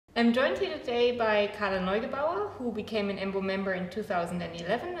I'm joined here today by Karla Neugebauer, who became an EMBO member in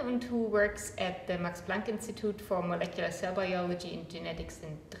 2011 and who works at the Max Planck Institute for Molecular Cell Biology and Genetics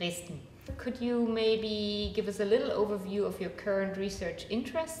in Dresden. Could you maybe give us a little overview of your current research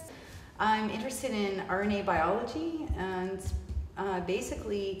interests? I'm interested in RNA biology and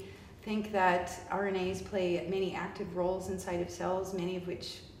basically think that RNAs play many active roles inside of cells, many of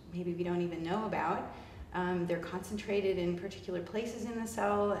which maybe we don't even know about. They're concentrated in particular places in the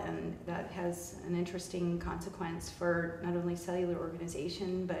cell, and that has an interesting consequence for not only cellular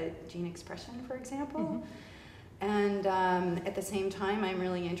organization but gene expression, for example. And at the same time, I'm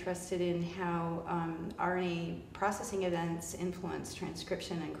really interested in how RNA processing events influence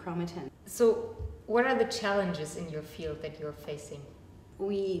transcription and chromatin. So what are the challenges in your field that you're facing?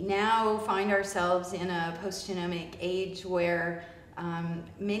 We now find ourselves in a post-genomic age where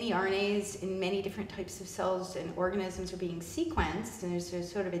many RNAs in many different types of cells and organisms are being sequenced, and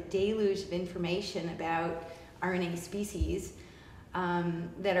there's sort of a deluge of information about RNA species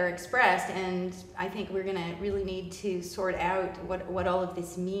that are expressed, and I think we're going to really need to sort out what all of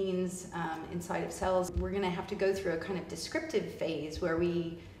this means inside of cells. We're going to have to go through a kind of descriptive phase where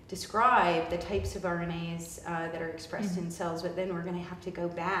we describe the types of RNAs that are expressed in cells, but then we're going to have to go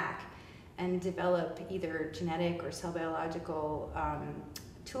back and develop either genetic or cell biological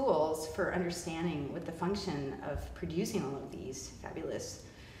tools for understanding what the function of producing all of these fabulous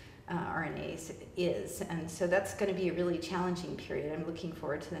RNAs is. And so that's going to be a really challenging period. I'm looking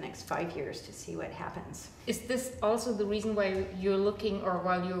forward to the next 5 years to see what happens. Is this also the reason why you're looking, or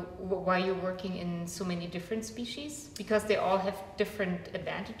why you're working in so many different species? Because they all have different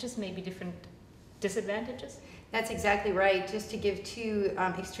advantages, maybe different disadvantages? That's exactly right. Just to give two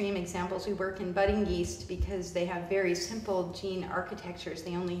extreme examples, we work in budding yeast because they have very simple gene architectures.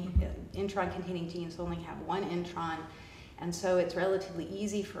 They only, intron-containing genes only have one intron, and so it's relatively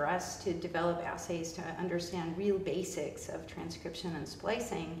easy for us to develop assays to understand real basics of transcription and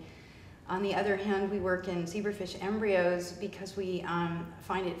splicing. On the other hand, we work in zebrafish embryos because we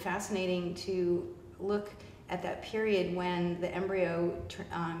find it fascinating to look at that period when the embryo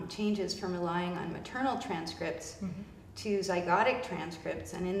changes from relying on maternal transcripts to zygotic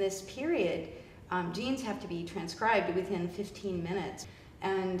transcripts. And in this period, genes have to be transcribed within 15 minutes.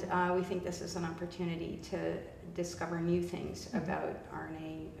 And we think this is an opportunity to discover new things about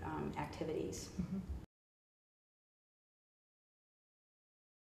RNA activities.